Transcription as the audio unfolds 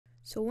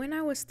So when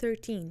I was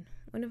 13,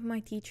 one of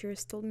my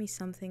teachers told me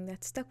something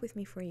that stuck with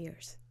me for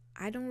years.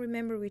 I don't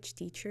remember which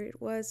teacher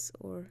it was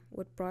or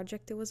what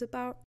project it was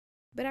about,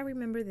 but I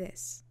remember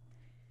this.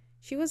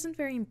 She wasn't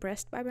very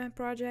impressed by my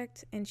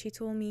project and she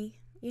told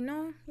me,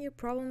 your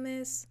problem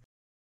is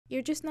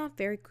you're just not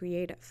very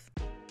creative.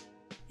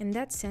 And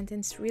that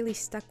sentence really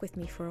stuck with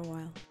me for a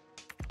while.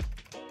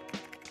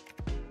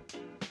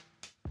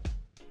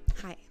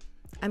 Hi,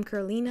 I'm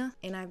Carolina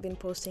and I've been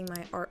posting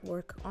my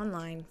artwork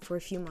online for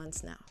a few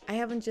months now. I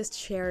haven't just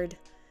shared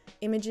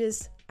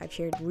images, I've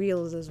shared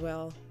reels as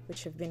well,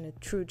 which have been a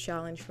true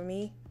challenge for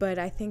me, but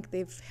I think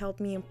they've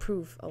helped me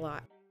improve a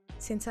lot.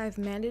 Since I've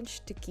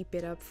managed to keep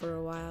it up for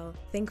a while,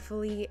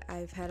 thankfully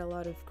I've had a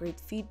lot of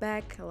great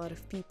feedback, a lot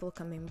of people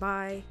coming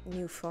by,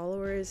 new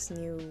followers,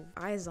 new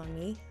eyes on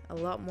me, a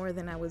lot more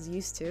than I was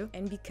used to.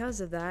 And because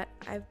of that,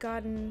 I've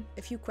gotten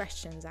a few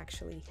questions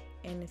actually,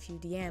 and a few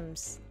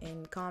DMs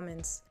and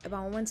comments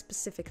about one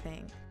specific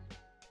thing: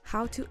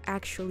 how to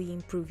actually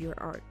improve your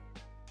art.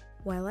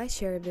 While I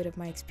share a bit of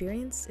my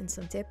experience and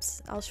some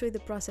tips, I'll show you the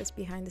process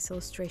behind this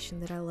illustration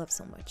that I love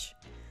so much.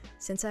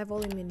 Since I've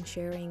only been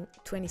sharing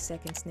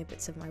 20-second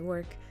snippets of my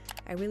work,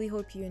 I really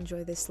hope you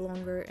enjoy this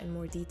longer and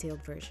more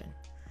detailed version.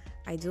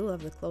 I do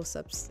love the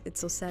close-ups, it's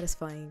so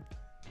satisfying.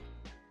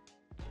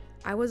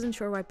 I wasn't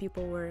sure why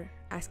people were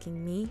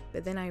asking me,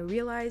 but then I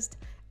realized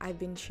I've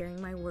been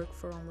sharing my work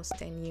for almost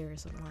 10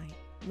 years online.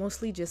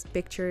 Mostly just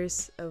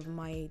pictures of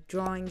my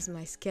drawings,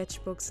 my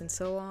sketchbooks, and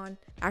so on.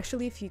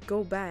 Actually, if you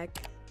go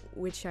back,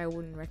 which I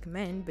wouldn't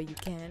recommend, but you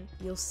can,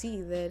 you'll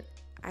see that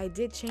I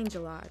did change a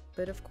lot,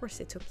 but of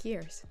course it took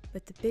years.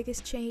 But the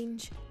biggest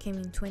change came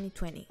in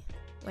 2020,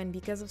 when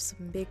because of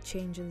some big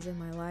changes in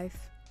my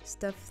life,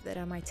 stuff that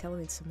I might tell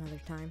you some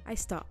other time, I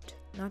stopped.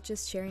 Not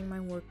just sharing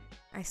my work,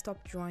 I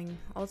stopped drawing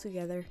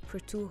altogether for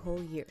 2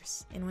 whole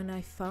years. And when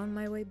I found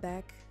my way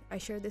back, I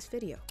shared this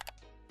video.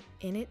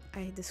 In it,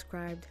 I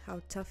described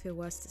how tough it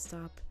was to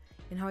stop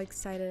and how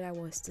excited I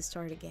was to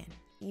start again,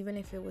 even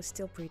if it was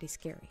still pretty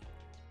scary.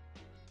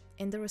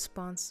 And the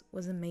response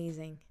was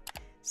amazing.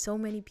 So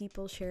many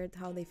people shared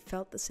how they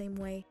felt the same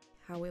way,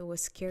 how it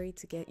was scary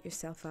to get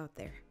yourself out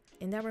there.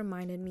 And that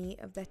reminded me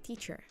of that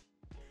teacher.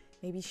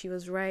 Maybe she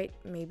was right,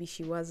 maybe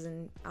she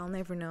wasn't, I'll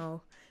never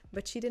know,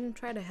 but she didn't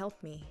try to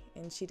help me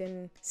and she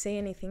didn't say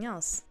anything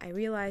else. I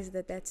realized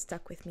that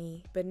stuck with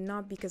me, but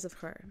not because of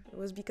her. It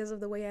was because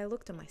of the way I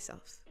looked at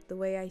myself, the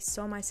way I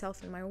saw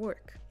myself in my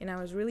work. And I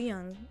was really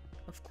young,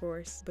 of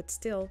course, but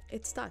still,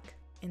 it stuck.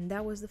 And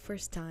that was the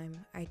first time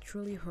I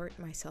truly hurt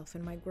myself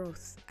in my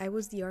growth. I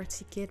was the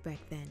artsy kid back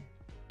then,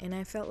 and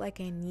I felt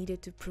like I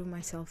needed to prove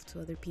myself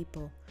to other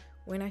people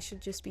when I should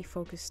just be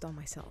focused on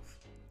myself.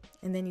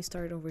 And then you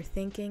start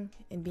overthinking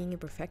and being a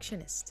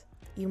perfectionist.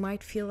 You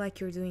might feel like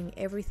you're doing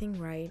everything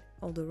right,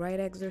 all the right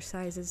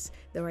exercises,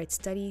 the right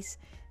studies,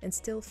 and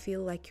still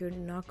feel like you're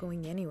not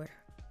going anywhere.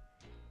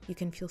 You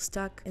can feel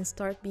stuck and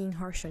start being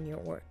harsh on your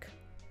work.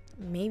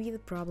 Maybe the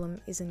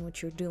problem isn't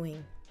what you're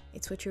doing,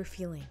 it's what you're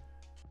feeling.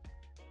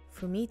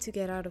 For me to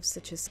get out of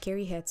such a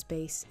scary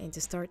headspace and to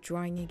start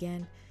drawing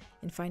again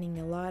and finding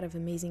a lot of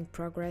amazing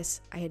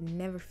progress I had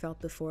never felt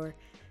before,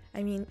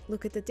 I mean,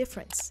 look at the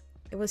difference.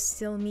 It was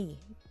still me,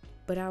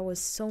 but I was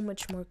so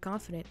much more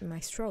confident in my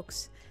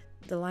strokes.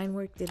 The line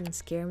work didn't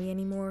scare me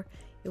anymore,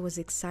 it was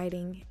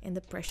exciting and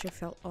the pressure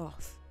fell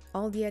off.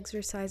 All the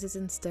exercises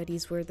and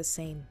studies were the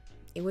same.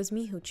 It was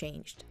me who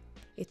changed.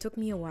 It took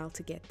me a while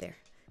to get there,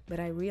 but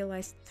I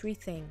realized 3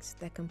 things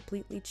that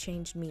completely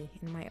changed me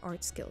and my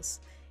art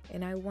skills,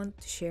 and I want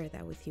to share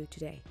that with you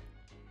today.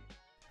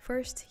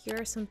 First, here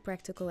are some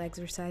practical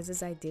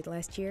exercises I did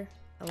last year,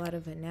 a lot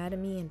of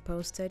anatomy and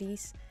pose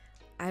studies.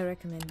 I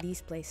recommend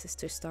these places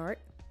to start.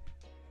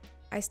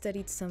 I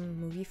studied some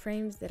movie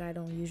frames that I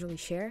don't usually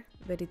share,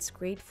 but it's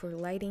great for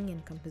lighting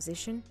and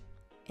composition.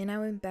 And I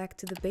went back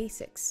to the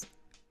basics: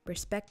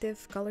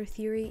 perspective, color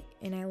theory,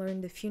 and I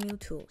learned a few new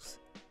tools.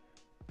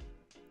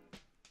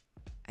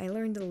 I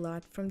learned a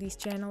lot from these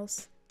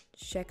channels.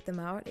 Check them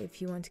out if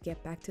you want to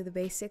get back to the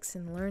basics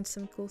and learn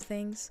some cool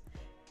things.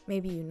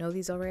 Maybe you know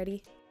these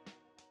already.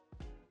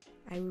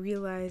 I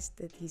realized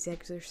that these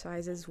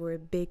exercises were a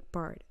big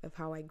part of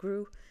how I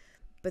grew,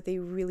 but they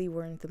really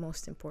weren't the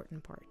most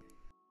important part.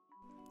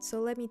 So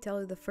let me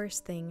tell you the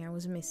first thing I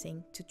was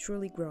missing to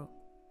truly grow: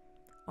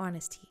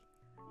 honesty.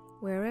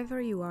 Wherever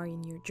you are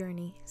in your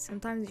journey,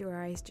 sometimes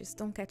your eyes just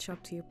don't catch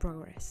up to your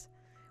progress.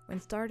 When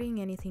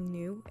starting anything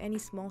new, any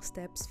small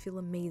steps feel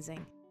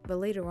amazing. But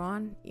later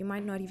on, you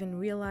might not even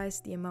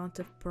realize the amount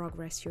of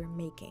progress you're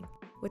making.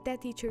 What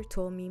that teacher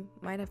told me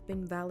might have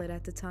been valid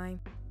at the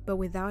time, but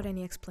without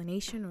any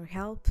explanation or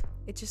help,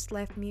 it just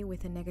left me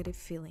with a negative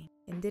feeling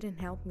and didn't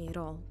help me at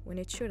all when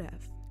it should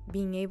have.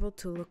 Being able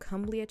to look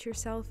humbly at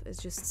yourself as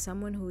just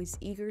someone who is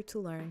eager to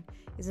learn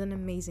is an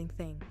amazing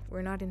thing.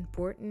 We're not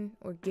important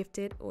or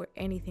gifted or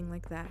anything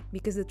like that,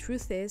 because the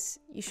truth is,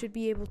 you should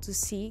be able to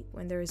see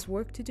when there is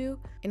work to do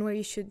and where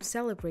you should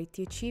celebrate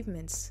the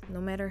achievements,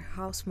 no matter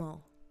how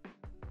small.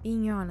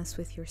 Being honest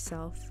with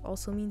yourself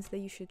also means that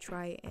you should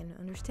try and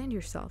understand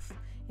yourself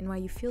and why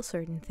you feel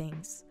certain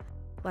things.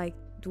 Like,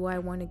 Do I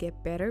want to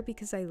get better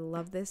because I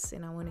love this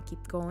and I want to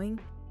keep going?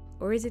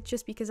 Or is it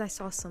just because I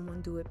saw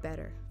someone do it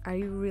better? Are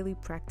you really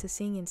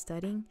practicing and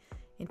studying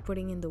and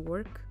putting in the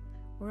work?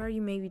 Or are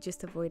you maybe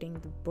just avoiding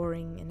the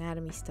boring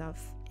anatomy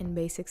stuff and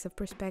basics of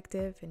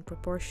perspective and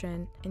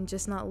proportion and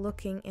just not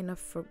looking enough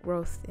for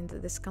growth into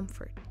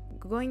discomfort?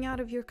 Going out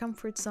of your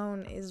comfort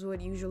zone is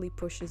what usually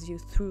pushes you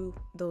through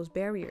those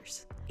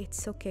barriers.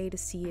 It's okay to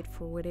see it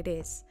for what it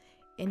is,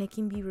 and it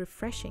can be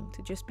refreshing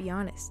to just be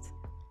honest.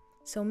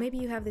 So maybe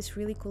you have this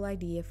really cool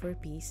idea for a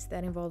piece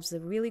that involves a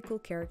really cool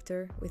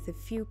character with a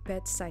few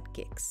pet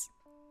sidekicks.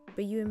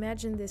 But you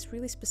imagine this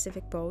really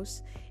specific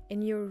pose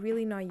and you're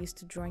really not used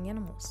to drawing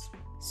animals.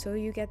 So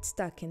you get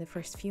stuck in the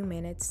first few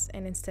minutes,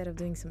 and instead of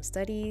doing some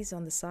studies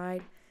on the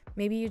side,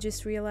 maybe you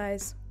just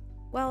realize,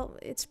 well,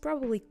 it's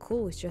probably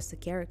cool with just a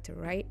character,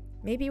 right?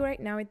 Maybe right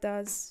now it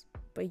does,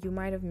 but you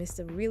might have missed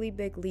a really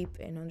big leap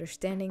in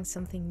understanding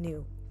something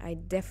new. I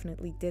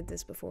definitely did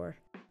this before.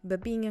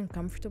 But being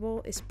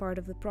uncomfortable is part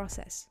of the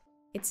process.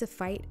 It's a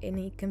fight and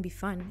it can be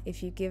fun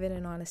if you give it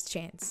an honest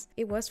chance.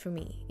 It was for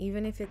me,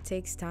 even if it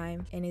takes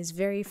time and is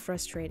very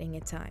frustrating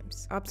at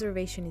times.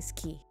 Observation is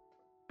key.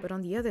 But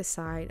on the other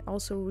side,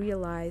 also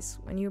realize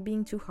when you're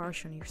being too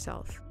harsh on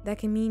yourself. That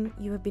can mean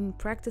you have been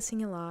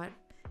practicing a lot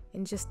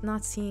and just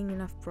not seeing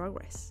enough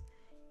progress.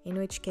 In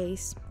which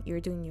case, you're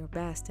doing your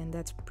best and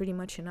that's pretty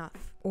much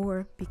enough.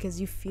 Or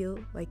because you feel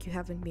like you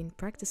haven't been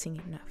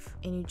practicing enough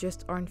and you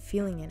just aren't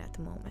feeling it at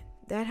the moment.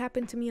 That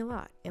happened to me a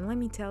lot, and let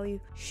me tell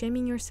you,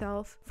 shaming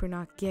yourself for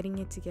not getting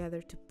it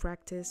together to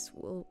practice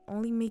will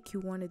only make you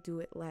want to do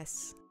it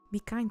less.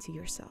 Be kind to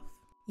yourself.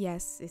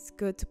 Yes, it's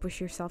good to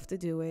push yourself to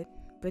do it,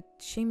 but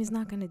shame is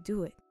not going to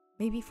do it.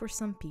 Maybe for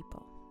some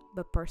people,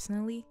 but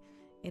personally,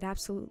 it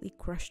absolutely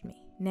crushed me.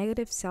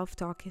 Negative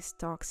self-talk is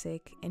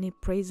toxic, and it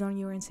preys on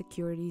your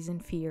insecurities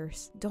and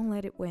fears. Don't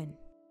let it win.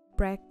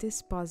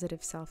 Practice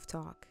positive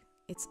self-talk.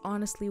 It's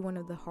honestly one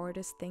of the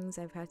hardest things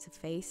I've had to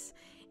face,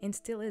 and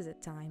still is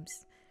at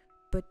times.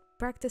 But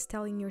practice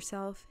telling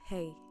yourself,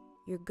 hey,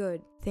 you're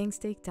good, things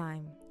take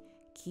time.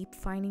 Keep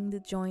finding the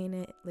joy in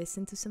it,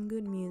 listen to some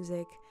good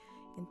music,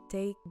 and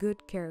take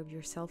good care of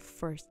yourself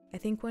first. I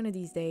think one of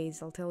these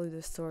days I'll tell you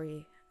the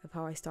story of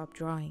how I stopped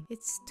drawing.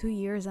 It's 2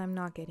 years I'm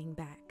not getting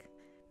back,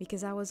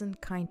 because I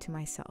wasn't kind to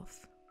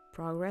myself.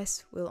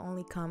 Progress will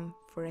only come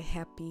for a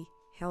happy,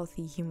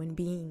 healthy human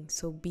being,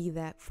 so be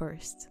that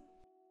first.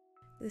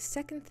 The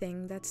second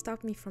thing that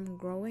stopped me from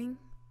growing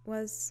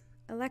was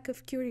a lack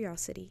of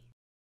curiosity.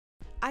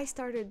 I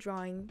started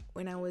drawing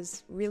when I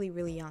was really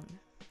young.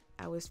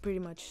 I was pretty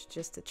much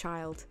just a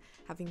child,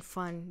 having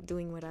fun,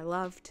 doing what I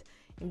loved,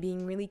 and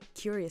being really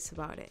curious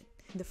about it.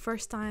 The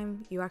first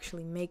time you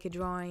actually make a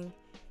drawing,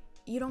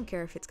 you don't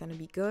care if it's gonna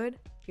be good,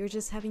 you're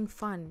just having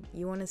fun.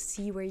 You wanna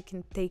see where you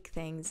can take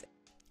things.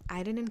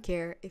 I didn't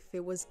care if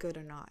it was good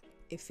or not.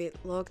 If it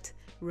looked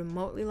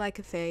remotely like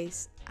a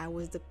face, I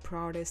was the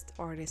proudest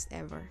artist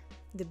ever.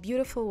 The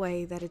beautiful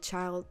way that a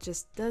child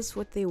just does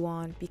what they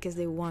want because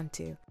they want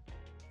to.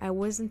 I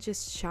wasn't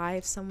just shy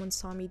if someone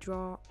saw me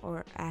draw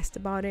or asked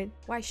about it.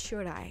 Why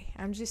should I?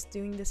 I'm just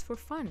doing this for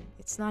fun.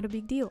 It's not a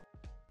big deal.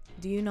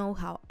 Do you know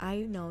how I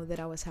know that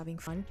I was having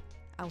fun?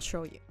 I'll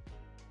show you.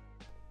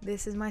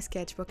 This is my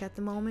sketchbook at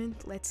the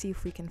moment. Let's see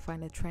if we can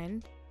find a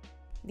trend.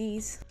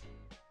 These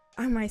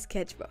are my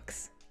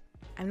sketchbooks.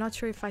 I'm not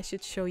sure if I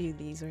should show you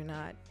these or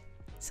not.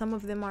 Some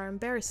of them are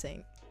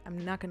embarrassing,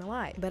 I'm not gonna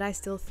lie, but I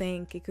still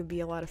think it could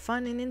be a lot of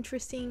fun and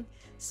interesting,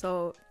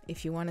 so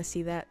if you want to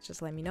see that,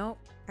 just let me know.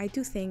 I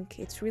do think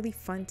it's really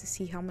fun to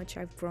see how much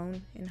I've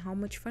grown and how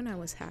much fun I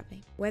was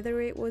having.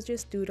 Whether it was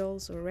just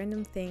doodles or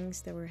random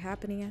things that were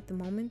happening at the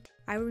moment,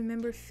 I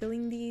remember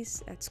filling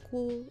these at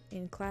school,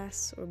 in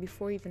class, or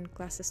before even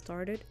classes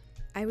started.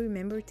 I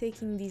remember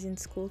taking these in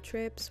school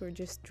trips or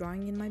just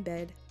drawing in my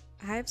bed.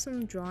 I have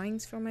some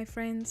drawings from my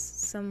friends,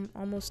 some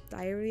almost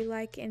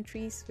diary-like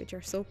entries, which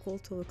are so cool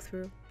to look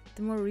through.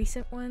 The more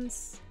recent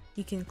ones,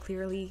 you can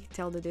clearly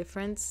tell the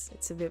difference.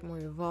 It's a bit more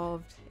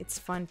evolved. It's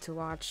fun to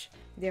watch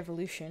the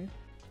evolution.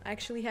 I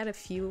actually had a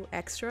few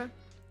extra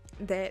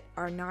that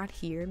are not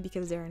here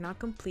because they are not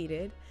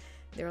completed.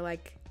 They're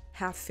like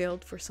half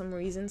filled for some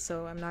reason,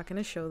 so I'm not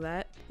gonna show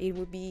that. It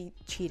would be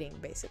cheating,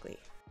 basically.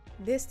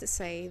 This to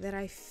say that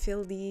I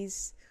filled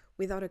these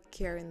without a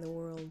care in the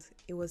world.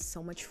 It was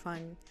so much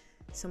fun,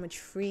 so much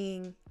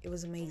freeing. It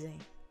was amazing.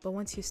 But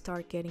once you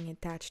start getting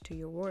attached to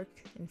your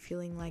work and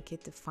feeling like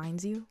it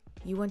defines you,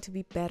 you want to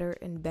be better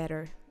and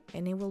better,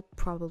 and it will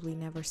probably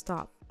never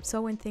stop.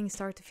 So when things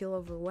start to feel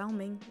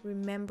overwhelming,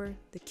 remember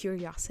the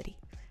curiosity.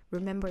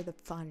 Remember the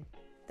fun.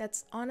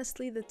 That's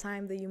honestly the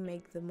time that you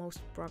make the most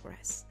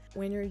progress.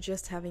 When you're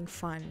just having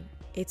fun,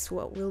 it's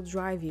what will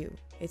drive you.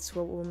 It's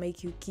what will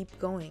make you keep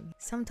going.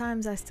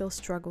 Sometimes I still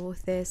struggle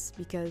with this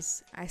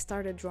because I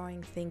started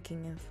drawing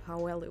thinking of how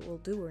well it will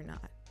do or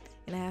not,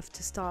 and I have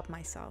to stop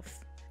myself.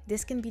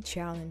 This can be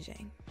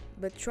challenging,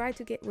 but try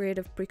to get rid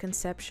of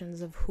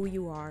preconceptions of who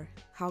you are,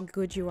 how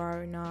good you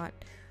are or not,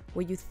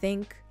 what you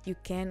think you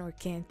can or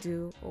can't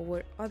do, or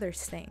what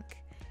others think.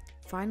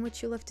 Find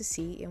what you love to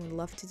see and would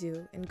love to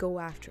do and go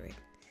after it.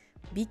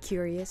 Be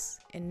curious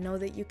and know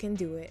that you can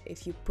do it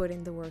if you put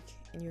in the work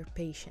and you're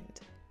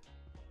patient.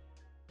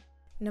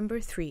 Number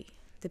 3,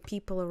 the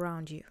people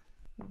around you.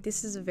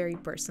 This is a very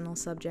personal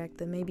subject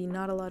that maybe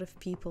not a lot of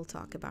people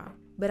talk about,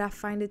 but I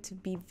find it to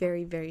be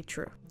very, very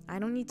true. I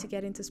don't need to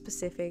get into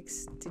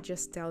specifics to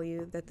just tell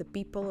you that the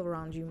people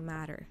around you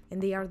matter, and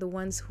they are the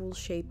ones who will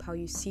shape how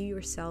you see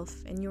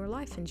yourself and your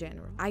life in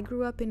general. I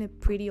grew up in a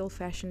pretty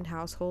old-fashioned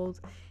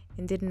household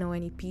and didn't know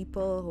any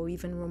people who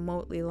even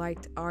remotely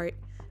liked art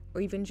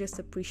or even just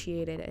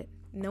appreciated it.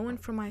 No one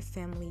from my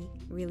family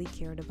really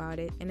cared about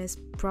it, and as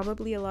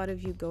probably a lot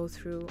of you go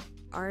through,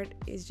 art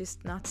is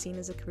just not seen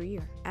as a career.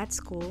 At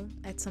school,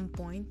 at some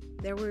point,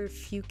 there were a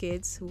few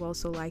kids who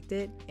also liked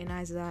it, and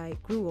as I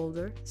grew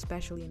older,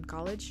 especially in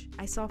college,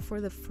 I saw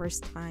for the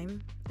first time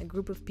a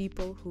group of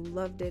people who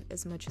loved it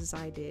as much as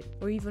I did,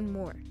 or even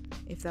more,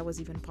 if that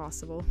was even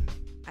possible.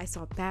 I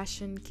saw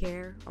passion,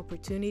 care,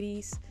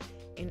 opportunities,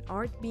 and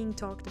art being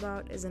talked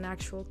about as an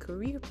actual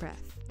career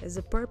path, as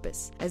a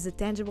purpose, as a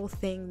tangible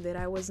thing that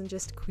I wasn't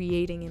just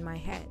creating in my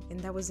head, and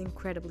that was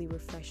incredibly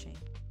refreshing.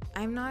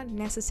 I'm not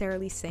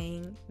necessarily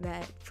saying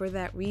that for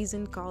that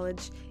reason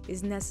college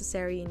is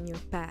necessary in your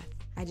path.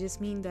 I just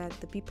mean that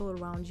the people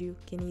around you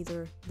can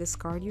either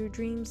discard your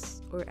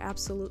dreams or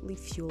absolutely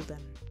fuel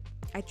them.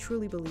 I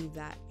truly believe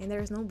that, and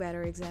there's no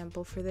better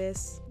example for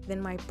this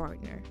than my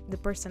partner, the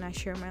person I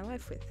share my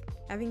life with.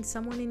 Having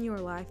someone in your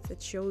life that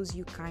shows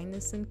you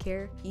kindness and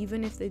care,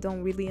 even if they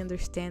don't really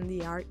understand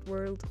the art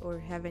world or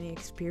have any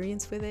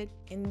experience with it,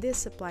 and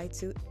this applied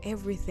to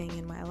everything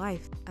in my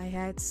life. I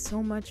had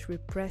so much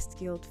repressed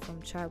guilt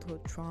from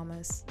childhood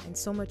traumas and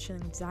so much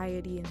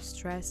anxiety and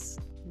stress.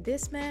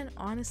 This man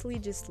honestly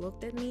just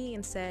looked at me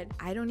and said,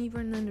 "I don't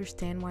even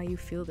understand why you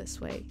feel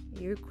this way.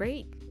 You're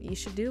great. You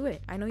should do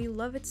it. I know you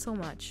love it so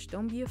much.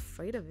 Don't be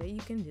afraid of it.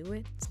 You can do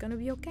it. It's gonna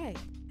be okay."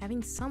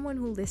 Having someone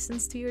who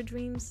listens to your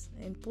dreams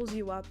and pulls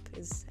you up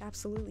is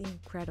absolutely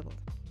incredible.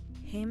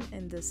 Him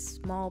and the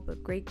small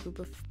but great group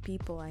of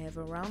people I have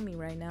around me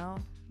right now,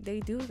 they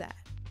do that.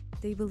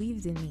 They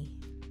believed in me.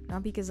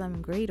 Not because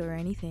I'm great or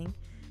anything,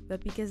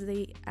 but because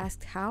they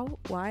asked how,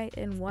 why,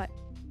 and what,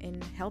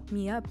 and helped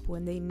me up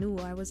when they knew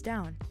I was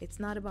down. It's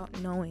not about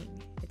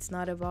knowing. It's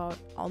not about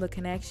all the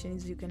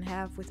connections you can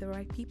have with the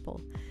right people.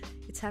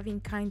 It's having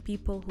kind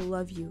people who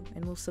love you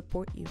and will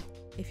support you.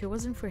 If it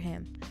wasn't for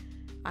him,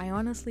 I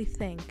honestly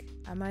think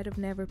I might have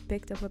never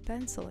picked up a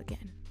pencil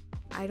again.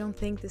 I don't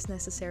think this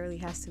necessarily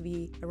has to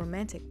be a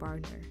romantic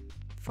partner.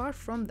 Far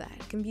from that.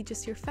 It can be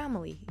just your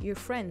family, your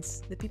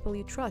friends, the people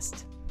you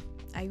trust.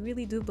 I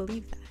really do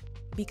believe that.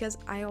 Because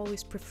I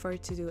always prefer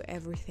to do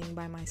everything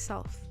by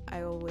myself.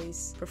 I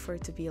always prefer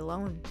to be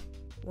alone.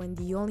 When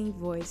the only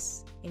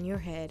voice in your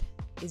head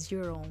is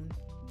your own.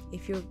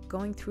 If you're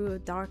going through a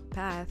dark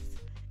path,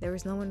 there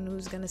is no one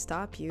who's gonna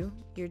stop you.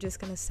 You're just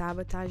gonna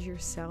sabotage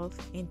yourself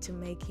into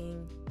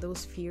making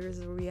those fears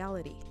a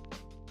reality.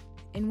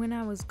 And when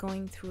I was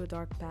going through a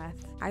dark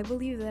path, I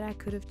believe that I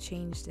could have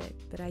changed it,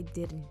 but I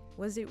didn't.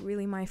 Was it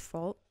really my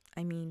fault?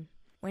 I mean,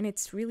 when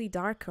it's really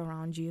dark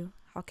around you,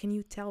 how can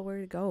you tell where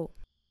to go?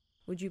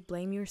 Would you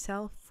blame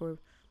yourself for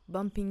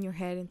bumping your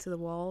head into the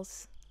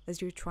walls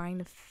as you're trying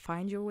to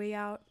find your way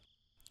out?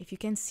 If you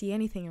can't see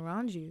anything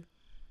around you,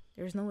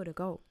 there's nowhere to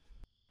go.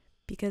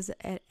 Because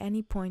at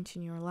any point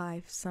in your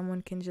life,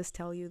 someone can just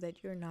tell you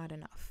that you're not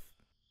enough.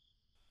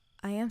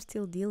 I am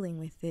still dealing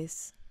with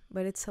this,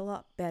 but it's a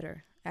lot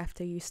better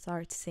after you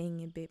start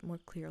seeing a bit more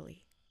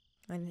clearly,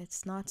 and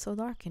it's not so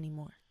dark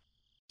anymore.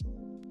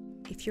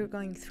 If you're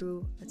going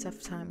through a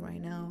tough time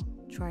right now,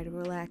 try to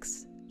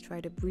relax,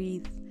 try to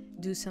breathe,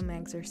 do some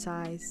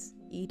exercise,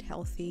 eat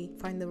healthy,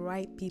 find the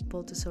right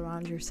people to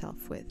surround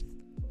yourself with,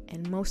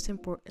 and most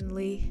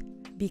importantly,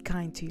 be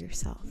kind to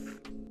yourself.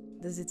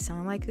 Does it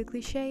sound like a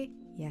cliche?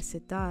 Yes,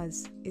 it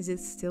does. Is it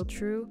still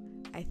true?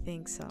 I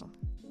think so.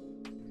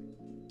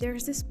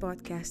 There's this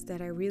podcast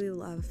that I really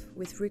love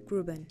with Rick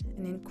Rubin,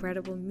 an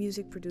incredible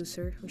music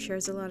producer who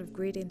shares a lot of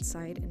great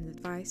insight and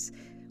advice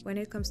when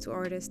it comes to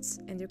artists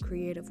and their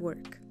creative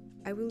work.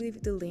 I will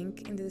leave the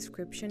link in the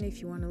description if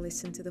you want to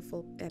listen to the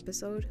full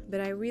episode,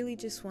 but I really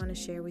just want to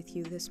share with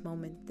you this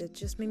moment that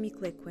just made me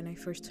click when I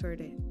first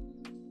heard it.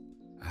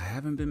 I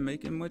haven't been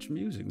making much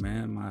music,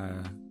 man.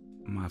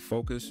 My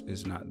focus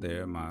is not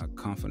there. My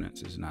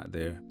confidence is not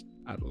there.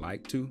 I'd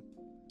like to,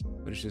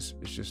 but it's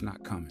just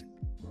not coming.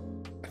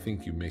 I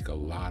think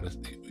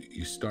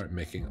you start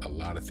making a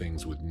lot of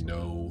things with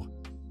no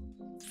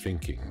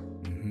thinking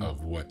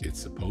of what it's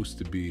supposed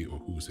to be or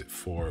who's it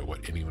for or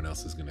what anyone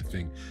else is going to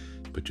think,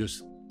 but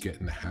just get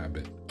in the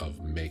habit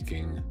of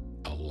making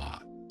a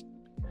lot.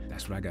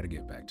 That's what I got to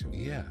get back to.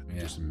 Yeah,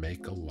 just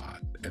make a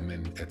lot. And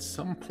then at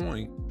some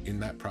point in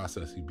that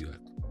process, you'd be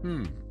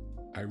like,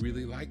 I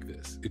really like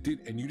this. It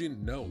did, and you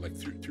didn't know, like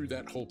through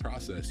that whole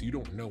process, you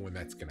don't know when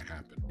that's going to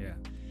happen. Yeah.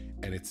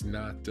 And it's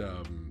not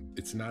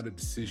a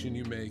decision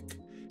you make,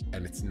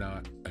 and it's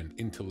not an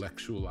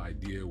intellectual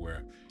idea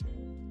where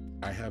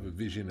I have a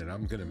vision and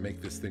I'm going to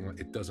make this thing.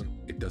 It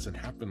doesn't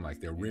happen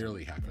like that.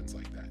 Rarely happens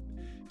like that.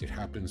 It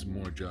happens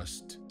more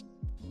just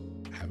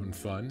having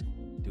fun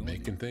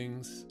making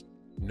things,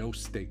 no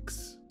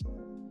stakes.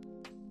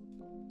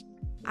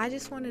 I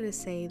just wanted to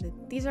say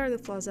that these are the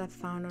flaws I've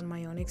found on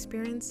my own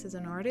experience as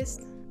an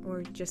artist,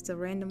 or just a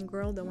random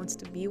girl that wants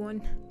to be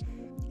one,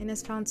 and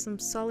has found some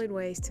solid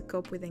ways to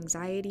cope with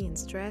anxiety and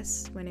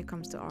stress when it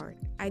comes to art.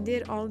 I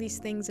did all these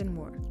things and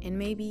more, and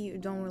maybe you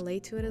don't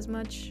relate to it as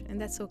much, and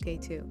that's okay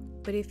too.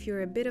 But if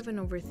you're a bit of an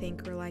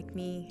overthinker like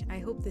me, I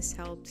hope this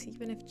helps,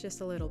 even if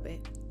just a little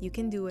bit. You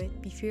can do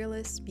it, be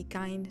fearless, be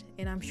kind,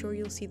 and I'm sure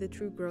you'll see the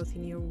true growth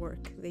in your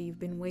work that you've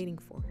been waiting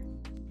for.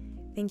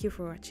 Thank you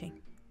for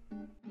watching.